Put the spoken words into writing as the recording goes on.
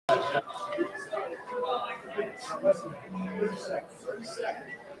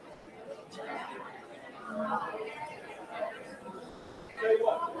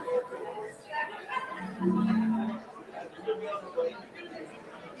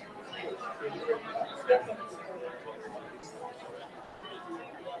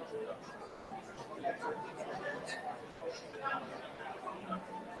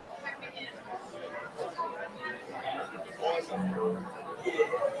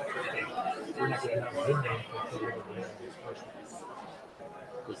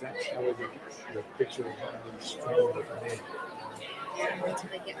Because that's how the picture of the stream with the name. Wait till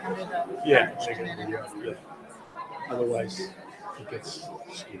they get under the Yeah, arch and then yeah. Otherwise, it gets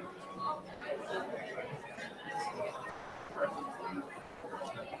skewed.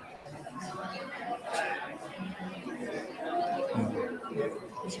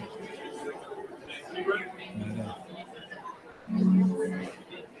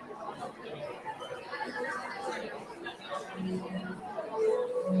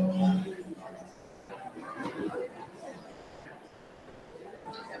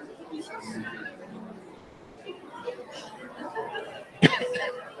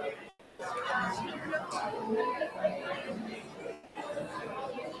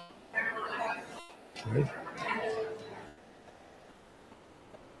 Right.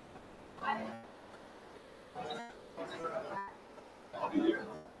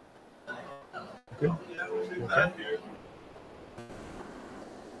 Good. Okay.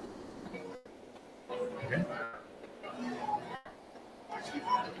 Okay.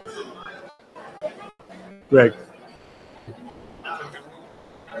 Greg.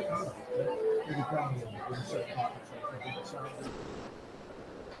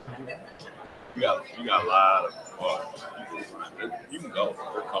 You got a lot of you can go.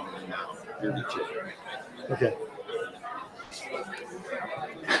 They're coming in now. You're the chair. Okay.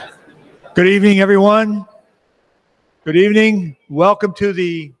 Good evening, everyone. Good evening. Welcome to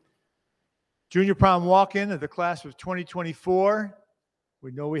the Junior Prom walk-in of the class of 2024.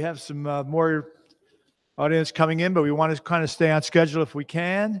 We know we have some more audience coming in, but we want to kind of stay on schedule if we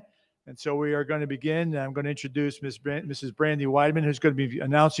can. And so we are going to begin. I'm going to introduce Mrs. Brandy Weidman, who's going to be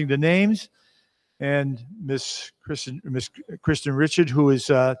announcing the names, and Miss Kristen Richard, who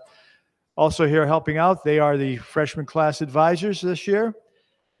is also here helping out. They are the freshman class advisors this year.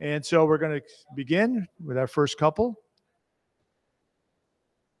 And so we're going to begin with our first couple.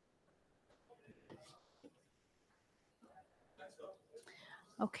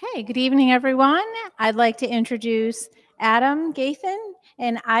 Okay, good evening, everyone. I'd like to introduce Adam Gathan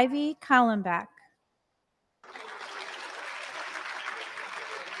and Ivy Collenbach.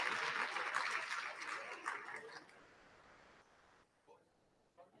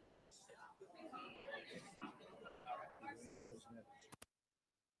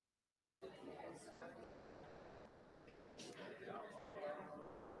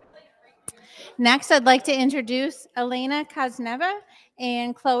 Next, I'd like to introduce Elena Kazneva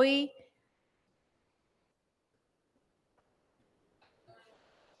and Chloe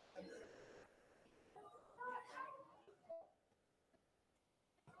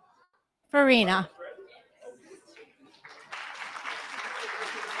Farina.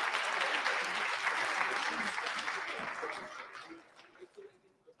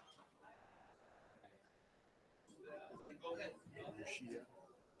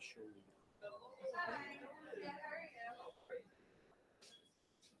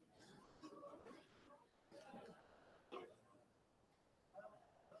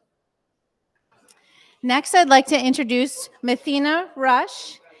 Next, I'd like to introduce Mathina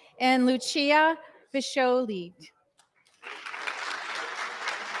Rush and Lucia Bisholi.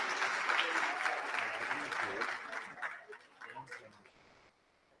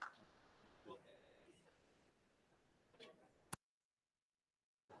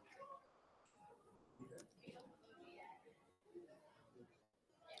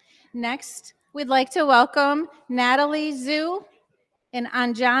 Next, we'd like to welcome Natalie Zhu and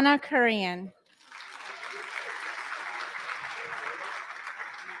Anjana Korean.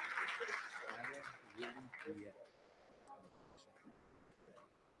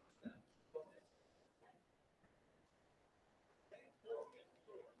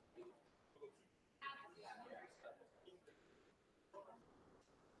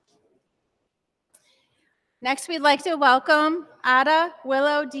 Next, we'd like to welcome Ada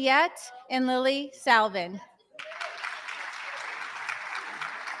Willow Diet and Lily Salvin.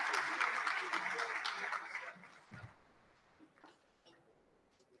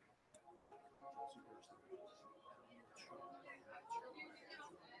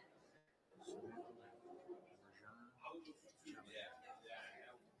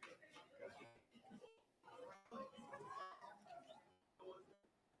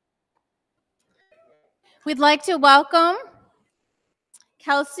 We'd like to welcome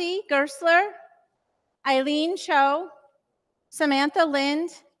Kelsey Gersler, Eileen Cho, Samantha Lind,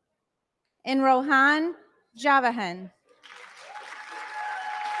 and Rohan Javahan.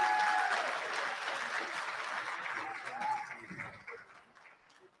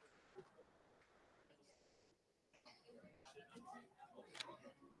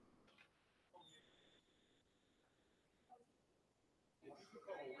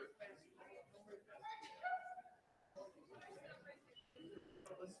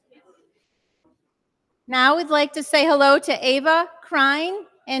 Now we'd like to say hello to Ava Krein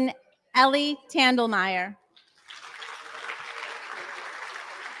and Ellie Tandelmeyer.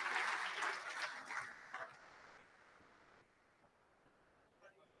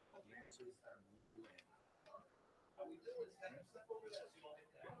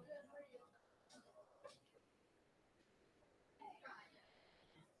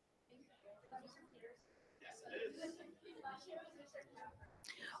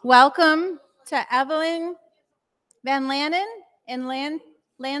 Welcome to Evelyn Van Lannen and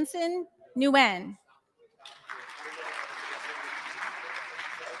Lanson Nguyen.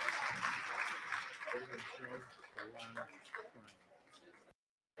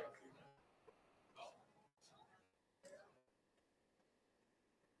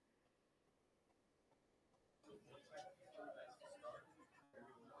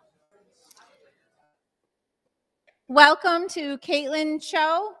 Welcome to Caitlin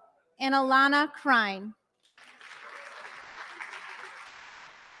Cho and Alana Krein.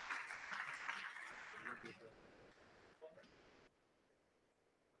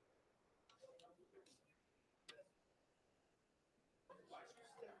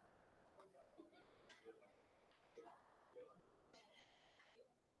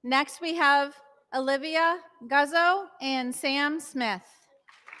 Next, we have Olivia Guzzo and Sam Smith.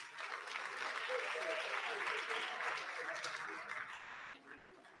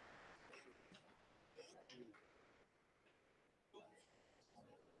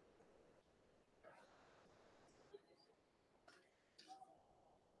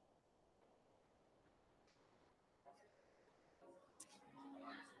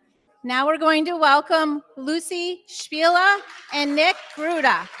 Now we're going to welcome Lucy Spila and Nick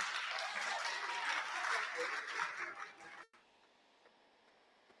Gruda.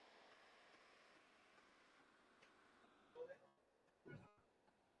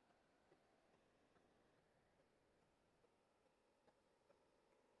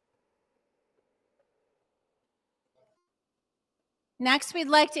 Next, we'd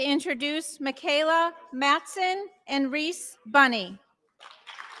like to introduce Michaela Matson and Reese Bunny.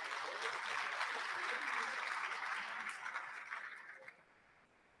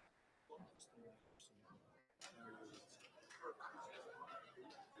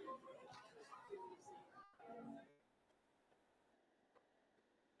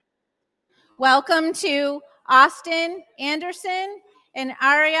 Welcome to Austin Anderson and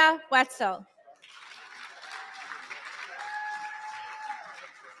Aria Wetzel.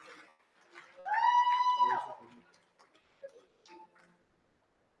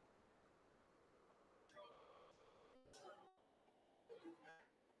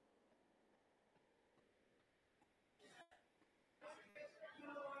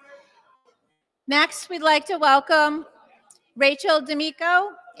 Next, we'd like to welcome Rachel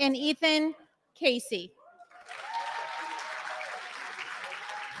D'Amico and Ethan Casey.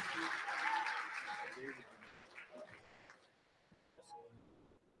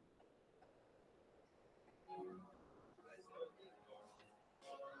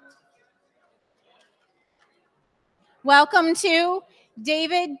 Welcome to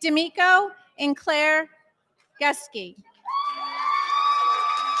David D'Amico and Claire Geske.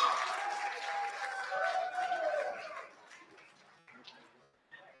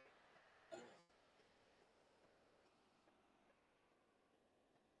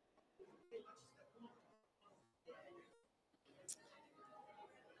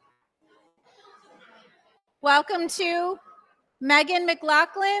 Welcome to Megan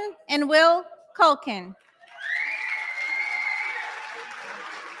McLaughlin and Will Culkin.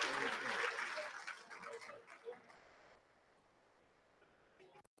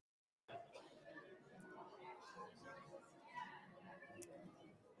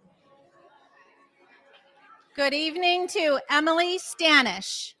 Good evening to Emily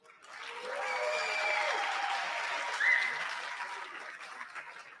Stanish.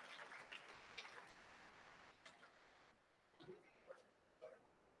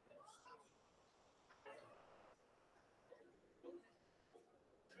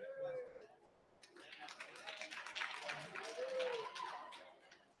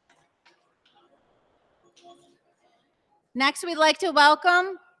 Next, we'd like to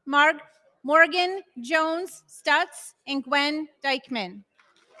welcome Morgan Jones Stutz and Gwen Dykman.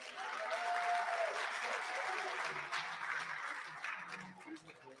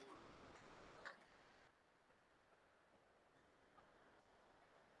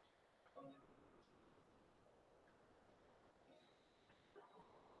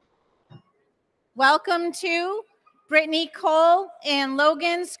 Welcome to Brittany Cole and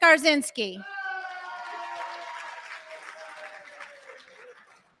Logan Skarzinski.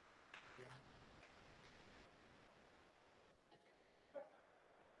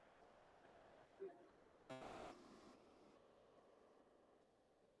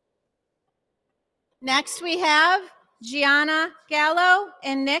 Next, we have Gianna Gallo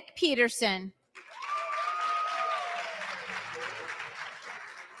and Nick Peterson.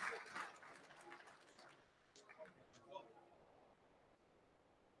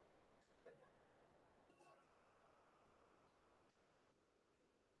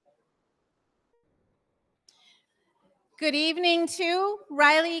 Good evening to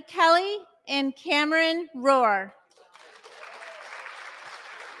Riley Kelly and Cameron Rohr.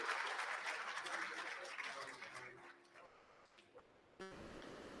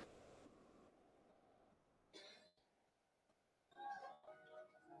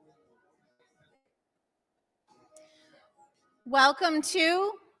 Welcome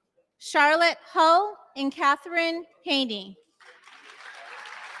to Charlotte Hull and Catherine Haney.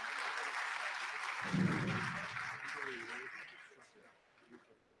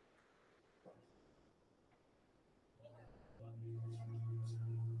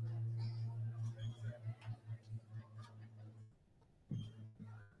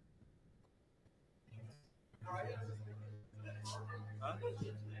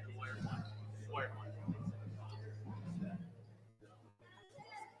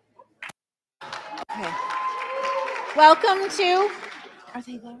 Okay. Welcome to, are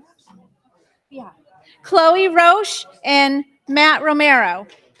they there? Yeah. Chloe Roche and Matt Romero.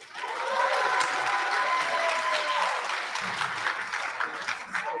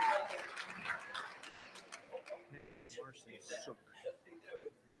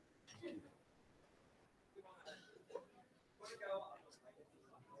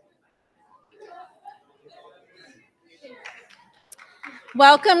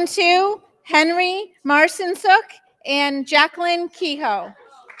 Welcome to Henry Marcinsuk and Jacqueline Kehoe.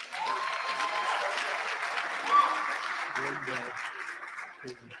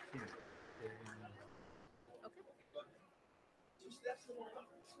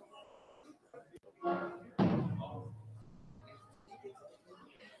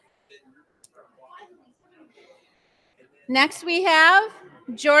 Next, we have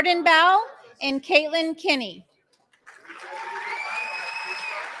Jordan Bell and Caitlin Kinney.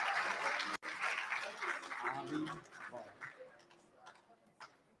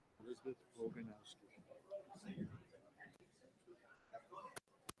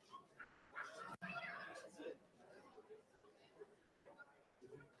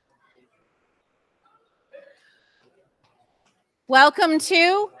 Welcome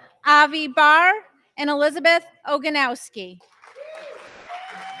to Avi Barr and Elizabeth Oganowski.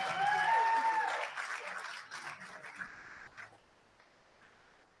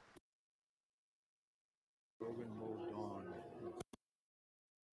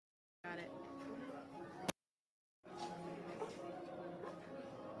 Got it.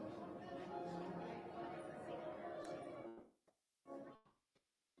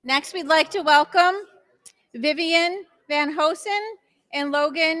 Next, we'd like to welcome Vivian Van Hosen and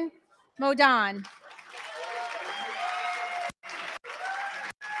Logan Modon.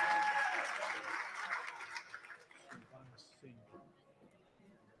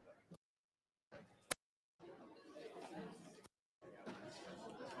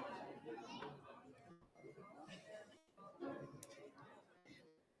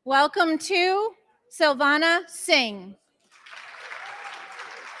 Welcome to Silvana Singh.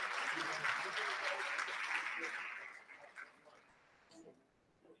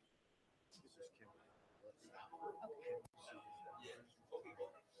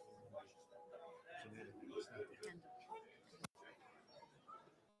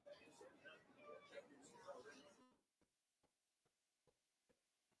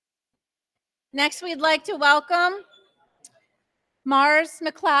 Next, we'd like to welcome Mars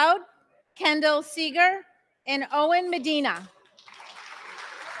McLeod, Kendall Seeger, and Owen Medina.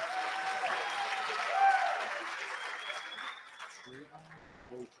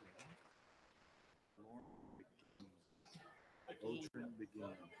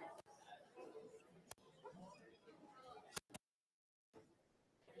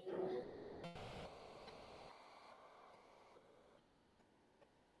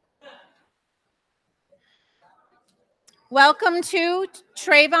 Welcome to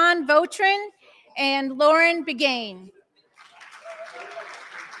Trayvon Votrin and Lauren Begain.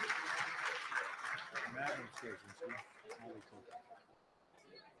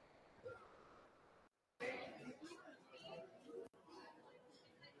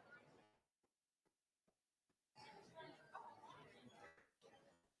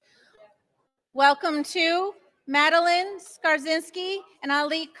 Welcome to Madeline Skarzinski and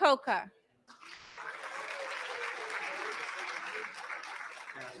Ali Koka.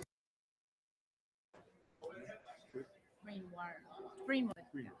 Greenwood.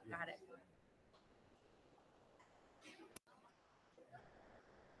 Got it.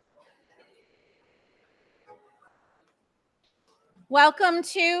 Welcome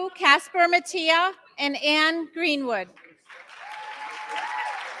to Casper Mattia and Ann Greenwood.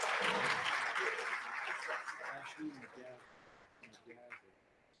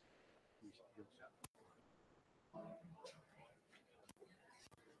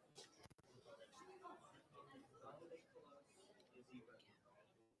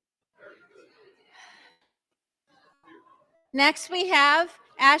 Next, we have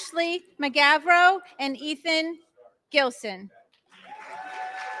Ashley McGavro and Ethan Gilson.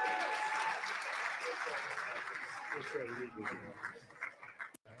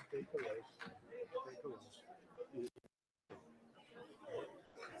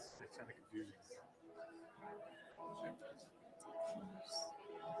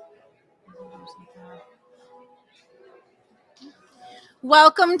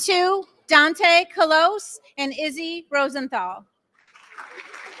 Welcome to Dante Kalos and Izzy Rosenthal.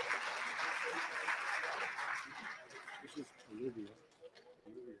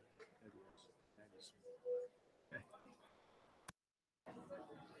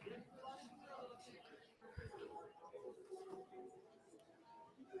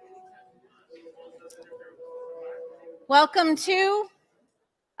 Welcome to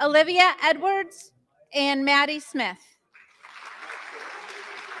Olivia Edwards and Maddie Smith.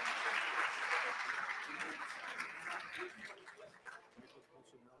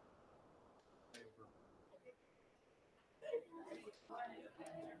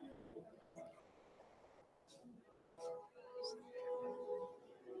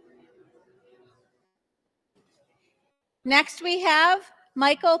 Next, we have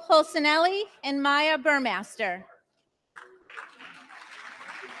Michael Pulcinelli and Maya Burmaster.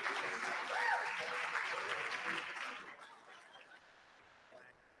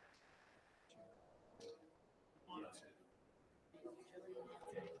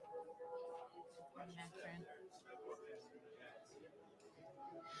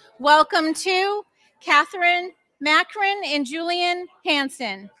 Welcome to Catherine Macron and Julian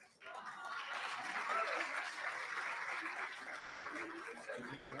Hansen.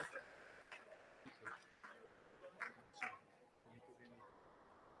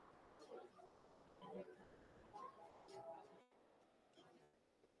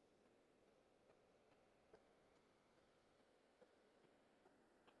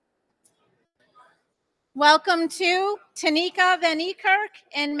 Welcome to Tanika Van Eekirk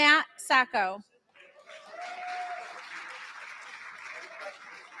and Matt Sacco.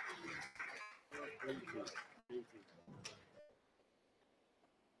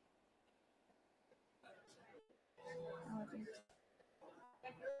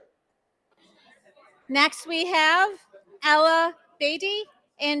 Next, we have Ella Beatty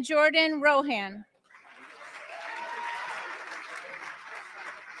and Jordan Rohan.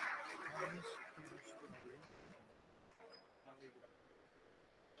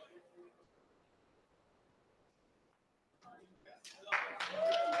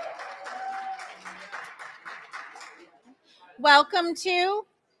 Welcome to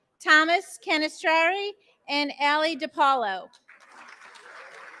Thomas Canestrari and Ali DiPaolo.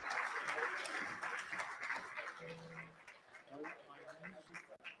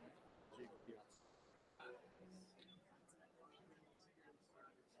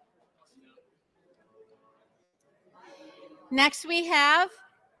 Next, we have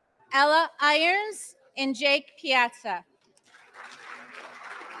Ella Irons and Jake Piazza.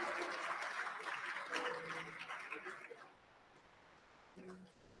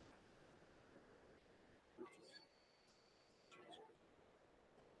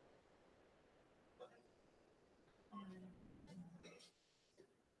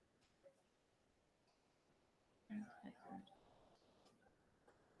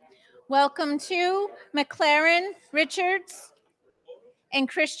 Welcome to McLaren Richards and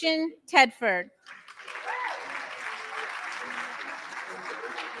Christian Tedford.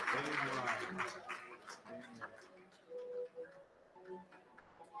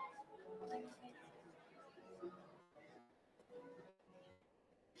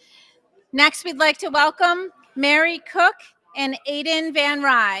 Next, we'd like to welcome Mary Cook and Aiden Van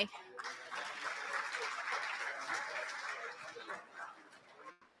Rye.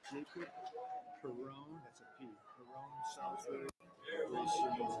 Jacob Perone, that's a P. Perone, Salisbury,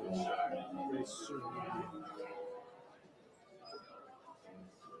 Grace Surniglia.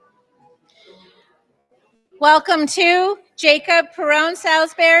 Welcome to Jacob Perone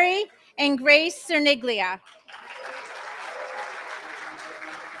Salisbury and Grace Cerniglia.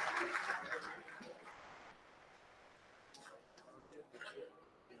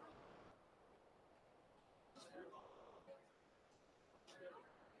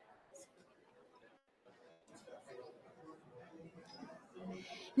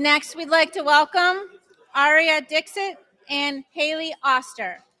 Next, we'd like to welcome Aria Dixit and Haley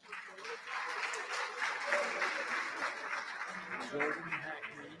Oster. Jordan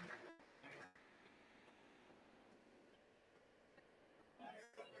Hackney.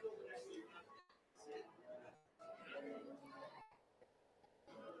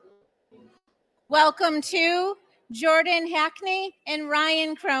 Welcome to Jordan Hackney and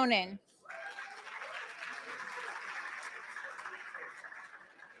Ryan Cronin.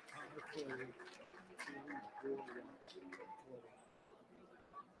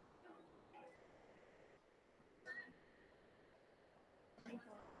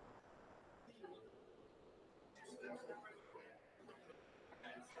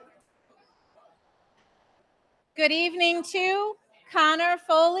 Good evening to Connor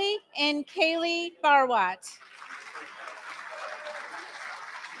Foley and Kaylee Barwat.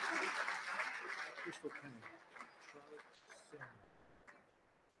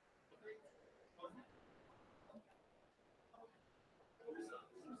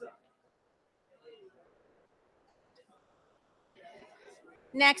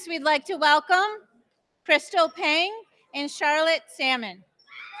 Next, we'd like to welcome Crystal Pang and Charlotte Salmon.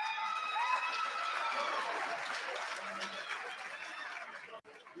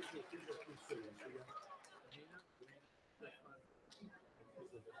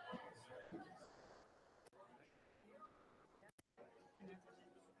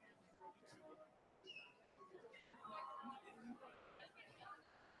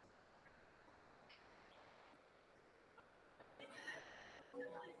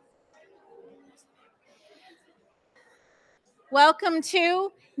 Welcome to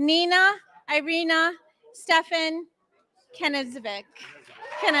Nina, Irina, Stefan Kenezovic.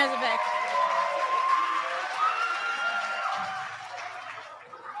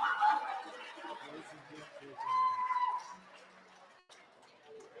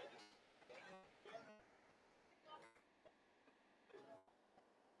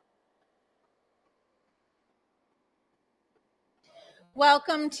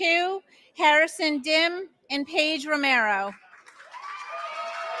 Welcome to Harrison Dim and Paige Romero.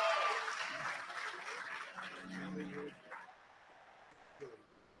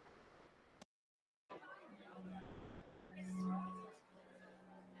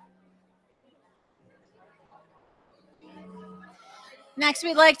 Next,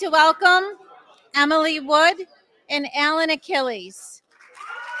 we'd like to welcome Emily Wood and Alan Achilles.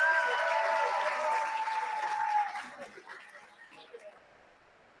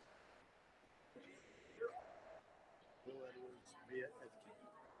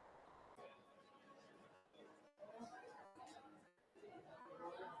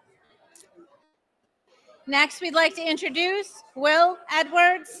 Next, we'd like to introduce Will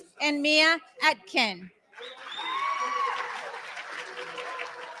Edwards and Mia Etkin.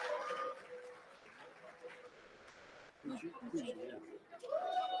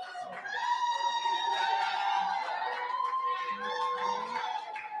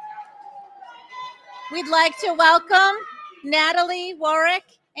 We'd like to welcome Natalie Warwick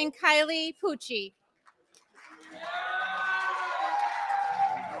and Kylie Pucci.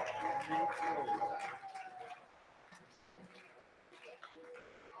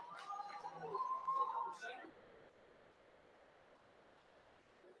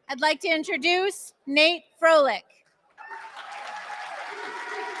 I'd like to introduce Nate Froelich.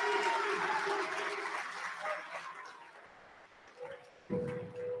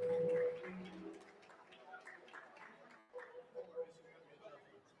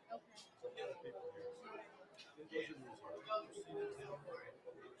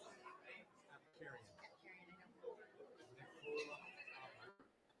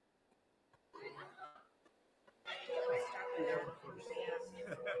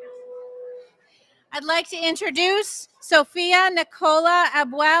 I'd like to introduce Sophia Nicola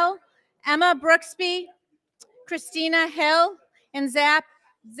Abuel, Emma Brooksby, Christina Hill, and Zach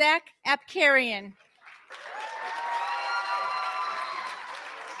Apkarian.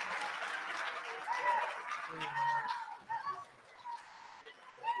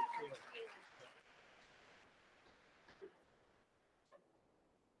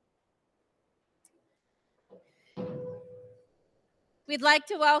 we'd like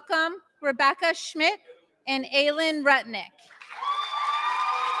to welcome Rebecca Schmidt and Aylin Rutnick.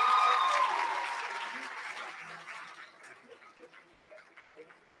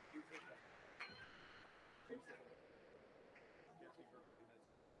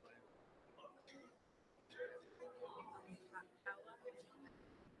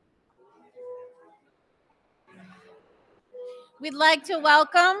 We'd like to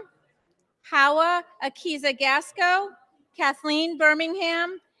welcome Hawa Akiza Gasco, Kathleen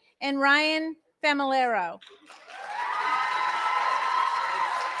Birmingham, and Ryan Familero.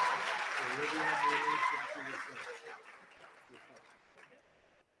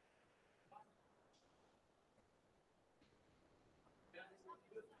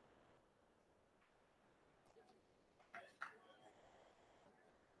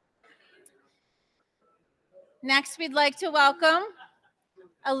 Next, we'd like to welcome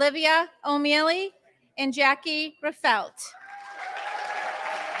Olivia O'Mealy and Jackie Raffelt.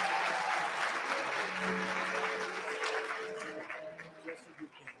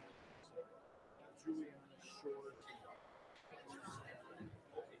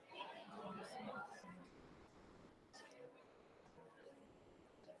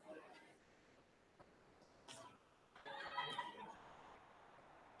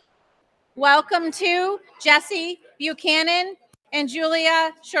 Welcome to Jesse Buchanan and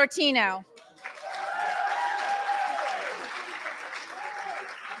Julia Shortino.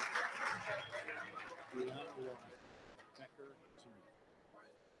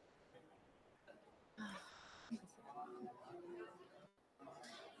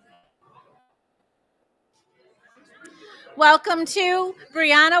 Welcome to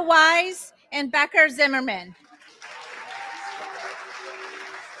Brianna Wise and Becker Zimmerman.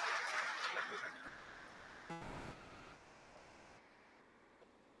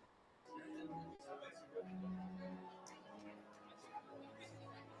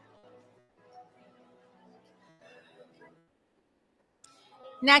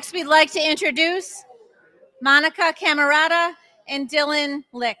 Next, we'd like to introduce Monica Camerata and Dylan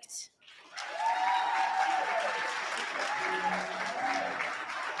Licht.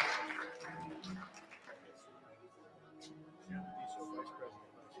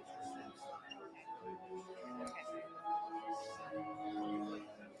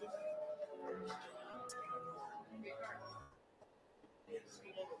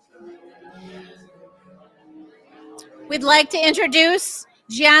 We'd like to introduce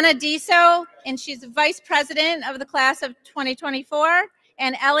Gianna Diso, and she's the Vice President of the class of 2024,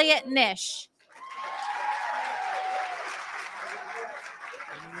 and Elliot Nish.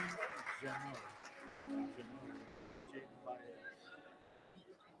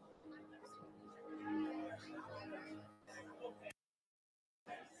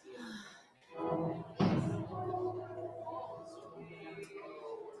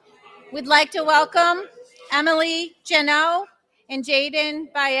 We'd like to welcome Emily Janot and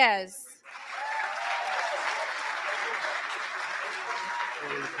Jaden Baez.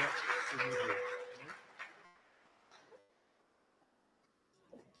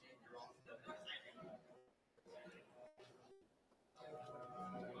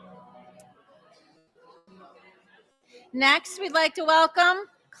 Next, we'd like to welcome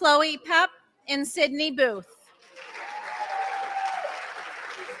Chloe Pep and Sydney Booth.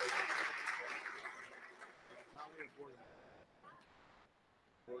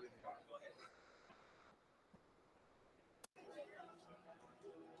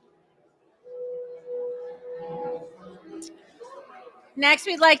 Next,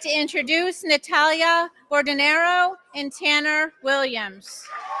 we'd like to introduce Natalia Bordonero and Tanner Williams.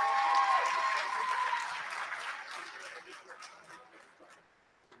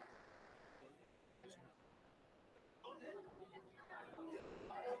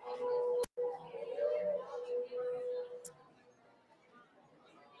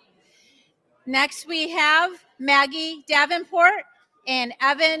 Next, we have Maggie Davenport and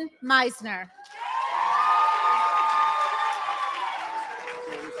Evan Meisner.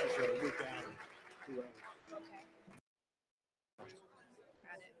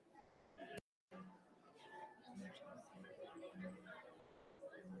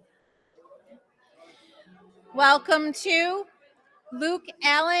 Welcome to Luke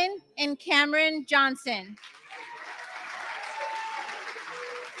Allen and Cameron Johnson.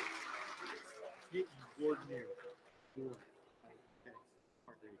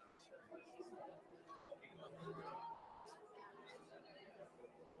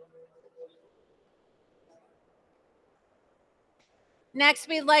 Next,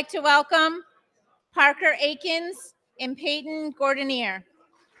 we'd like to welcome Parker Akins and Peyton Gordonier.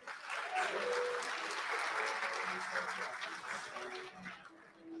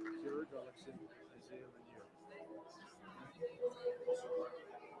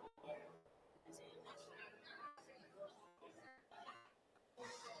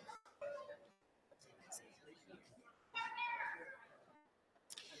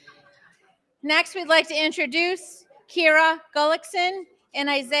 Next, we'd like to introduce Kira Gullickson and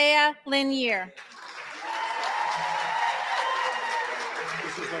Isaiah Linier.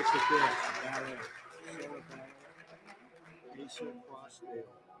 This is like the dance, ballet. Sarah ballet. Asa Crossdale.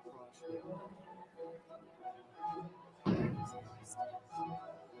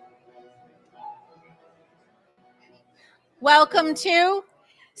 Welcome to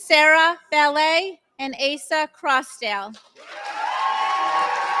Sarah Ballet and Asa Crossdale.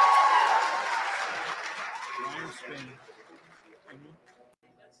 Ryan Spain.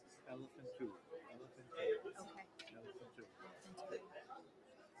 Elephant 2.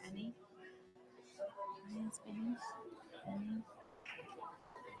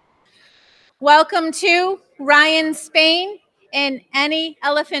 Welcome to Ryan Spain and Annie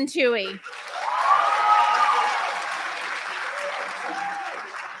Elephantui.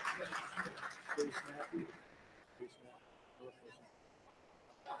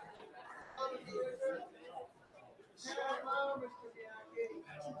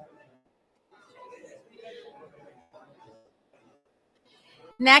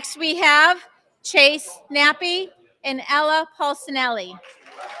 Next, we have Chase Nappy and Ella Paulsinelli.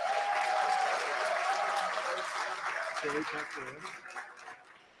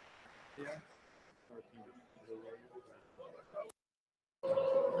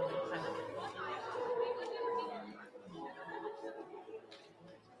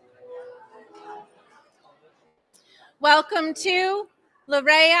 Welcome to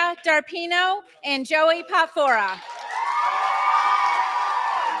Larea Darpino and Joey Patfora.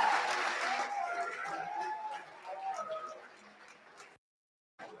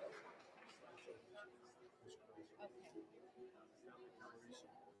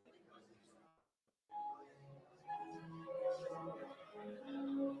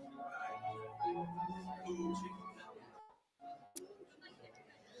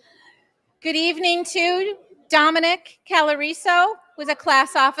 Good evening to Dominic Calariso, who is a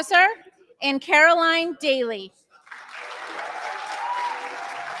class officer, and Caroline Daly.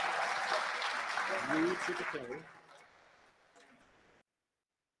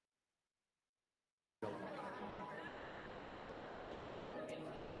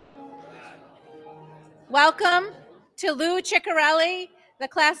 Welcome to Lou Ciccarelli, the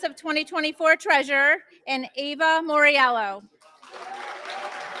class of 2024 treasurer, and Ava Moriello.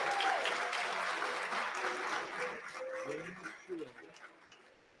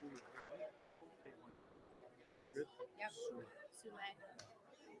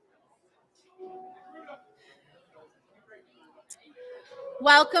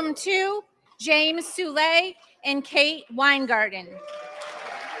 Welcome to James Soule and Kate Weingarten.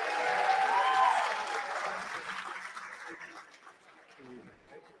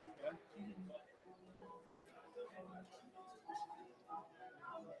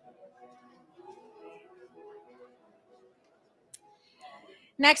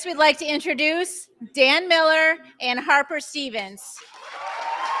 Next, we'd like to introduce Dan Miller and Harper Stevens.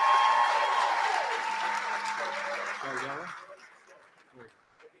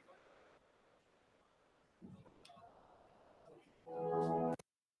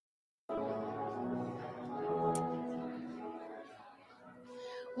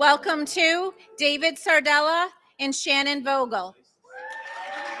 Welcome to David Sardella and Shannon Vogel.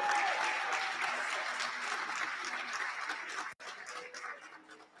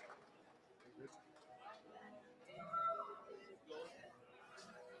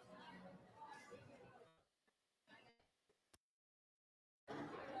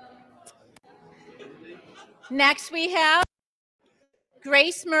 Next, we have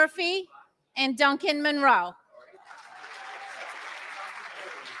Grace Murphy and Duncan Monroe.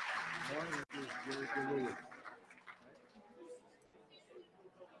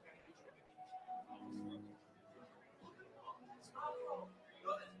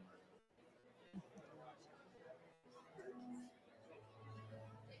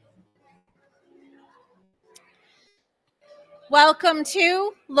 Welcome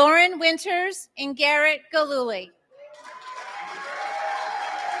to Lauren Winters and Garrett Galuli.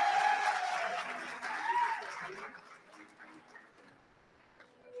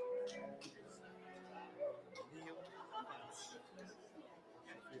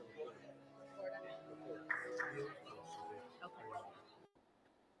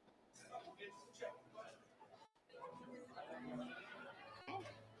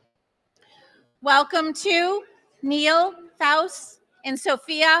 Welcome to Neil Faust and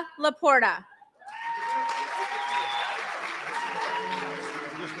Sophia Laporta.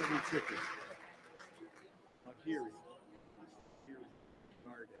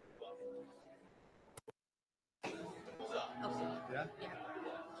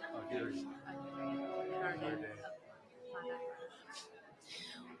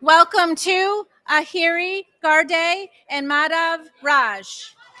 Welcome to Ahiri Garde and Madhav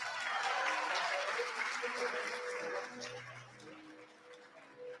Raj.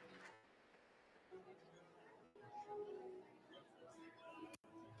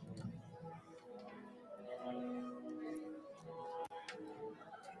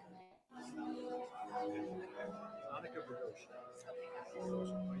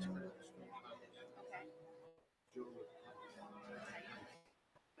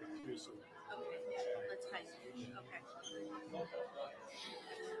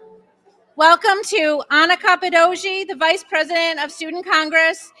 Welcome to Anna Kapadoji, the Vice President of Student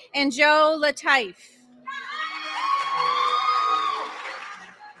Congress, and Joe Lateif.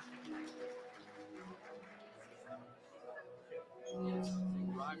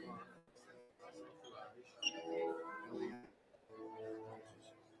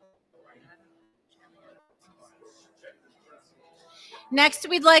 Next,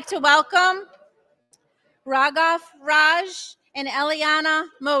 we'd like to welcome Raghav Raj and Eliana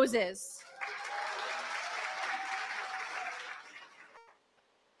Moses.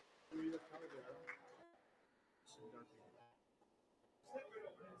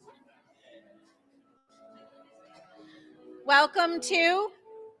 Welcome to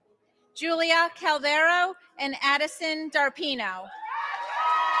Julia Calvero and Addison Darpino.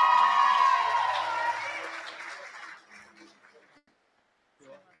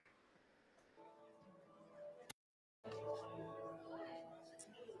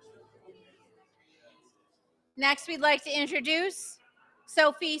 Next, we'd like to introduce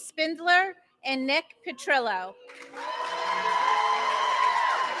Sophie Spindler and Nick Petrillo.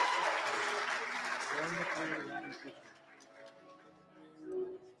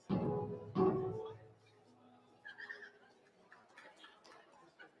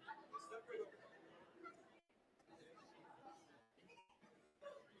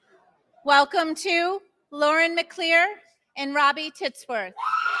 Welcome to Lauren McClear and Robbie Titsworth.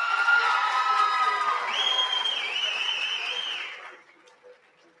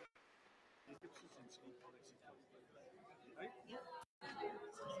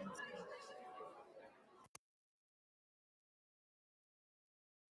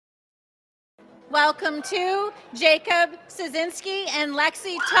 Welcome to Jacob Szynski and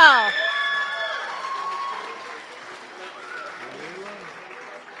Lexi Tull.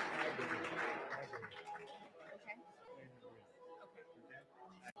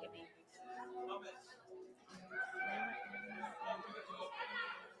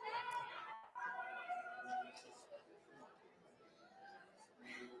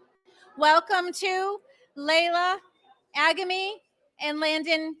 Welcome to Layla Agami and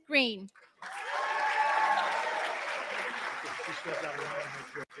Landon Green. Okay.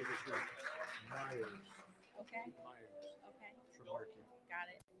 Got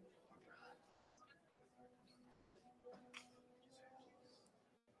it.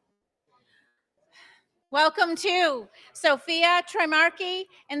 Welcome to Sophia Trimarchi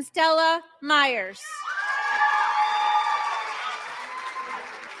and Stella Myers.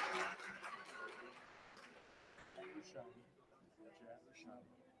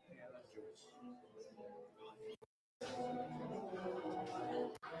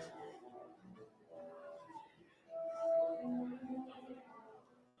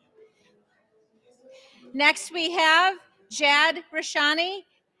 Next, we have Jad Rashani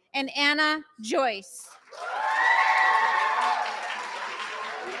and Anna Joyce.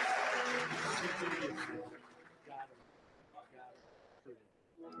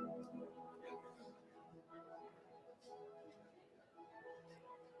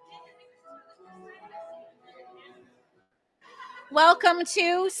 Welcome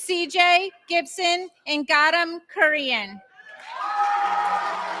to CJ Gibson and Gautam Kurian.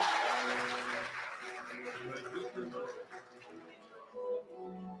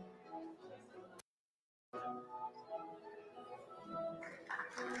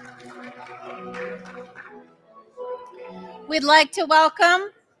 We'd like to welcome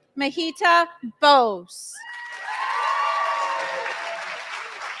Mahita Bose.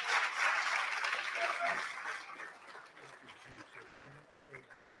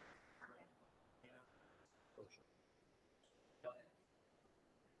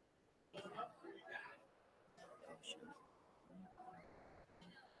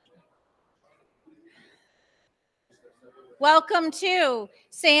 Welcome to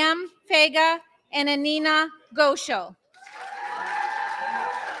Sam Fega and Anina Goshal.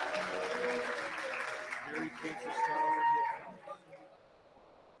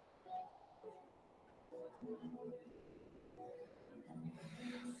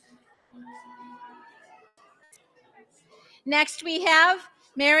 Next, we have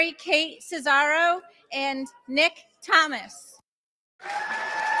Mary Kate Cesaro and Nick Thomas.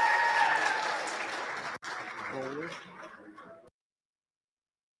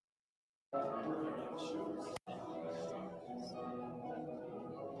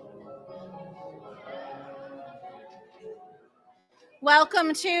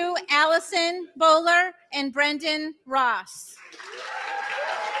 Welcome to Allison Bowler and Brendan Ross.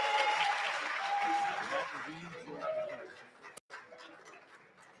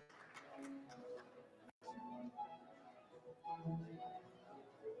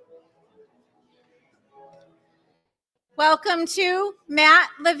 Welcome to Matt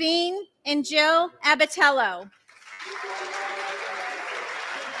Levine and Jill Abatello.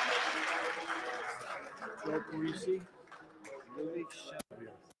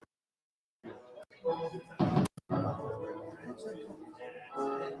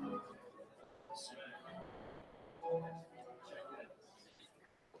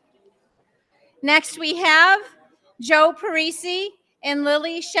 Next, we have Joe Parisi and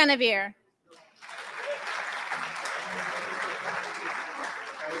Lily Chenevier.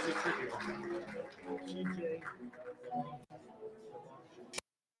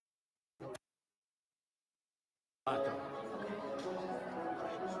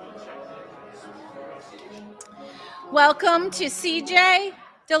 Welcome to CJ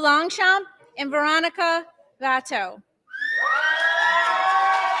DeLongchamp and Veronica Gatto.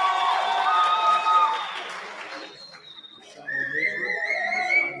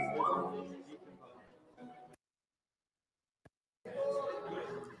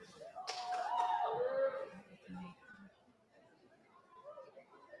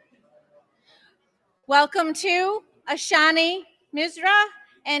 Welcome to Ashani Misra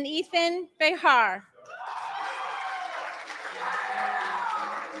and Ethan Behar.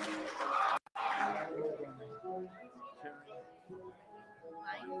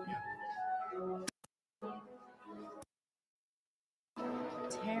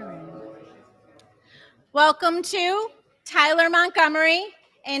 Welcome to Tyler Montgomery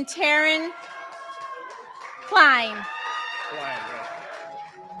and Taryn Klein.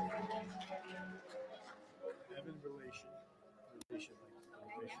 Evan relation,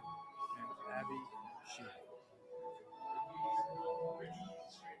 and Abby Sheehan.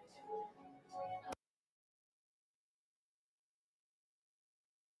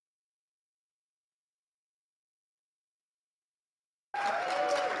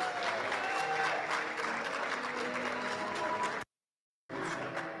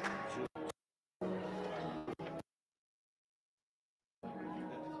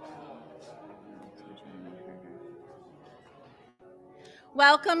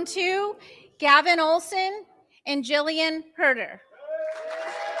 Welcome to Gavin Olson and Jillian Herder.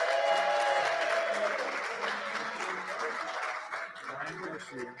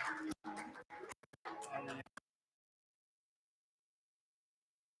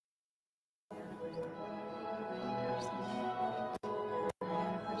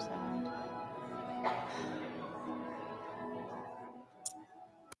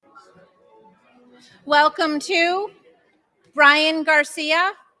 Welcome to Brian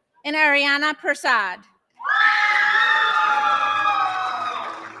Garcia and Ariana Persad.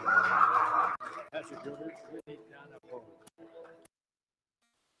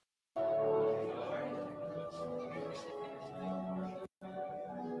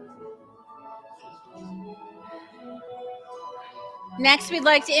 Next, we'd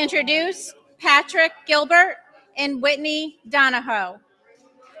like to introduce Patrick Gilbert and Whitney Donahoe.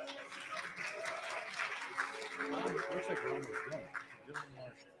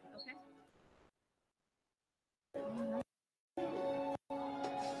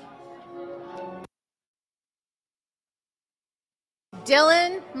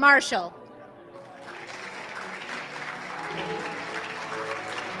 Dylan Marshall.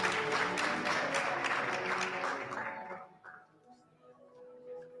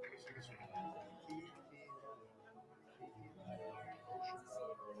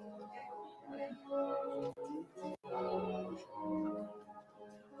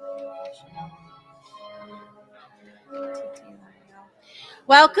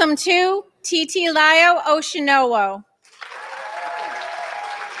 Welcome to Titilayo Oshinowo.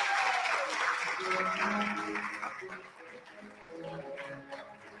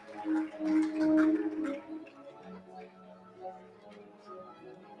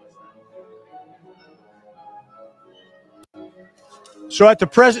 So at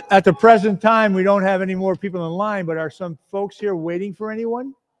the present time, we don't have any more people in line, but are some folks here waiting for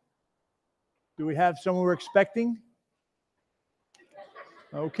anyone? Do we have someone we're expecting?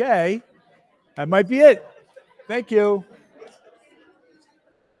 Okay, that might be it. Thank you.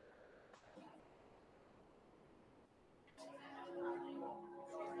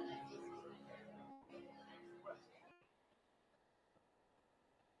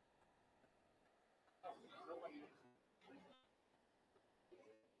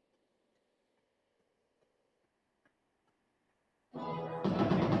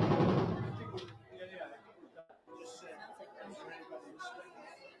 How are you?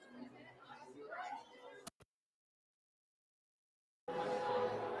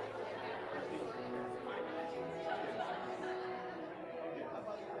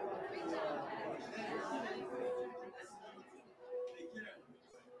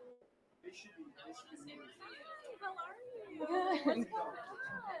 What's going on?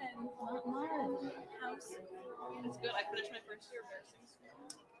 Not much. How's It's good. I finished my first year of nursing school.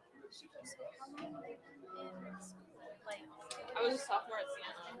 like I was a sophomore at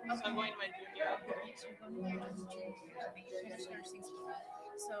Siena, so I'm going to my junior. finish nursing school?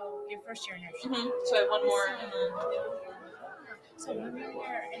 So your first year in nursing. So I have one more, and then So 1 more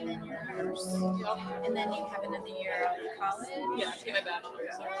year, and then you're a nurse, and then you have another year of college. yeah, to get my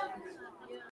bachelor's.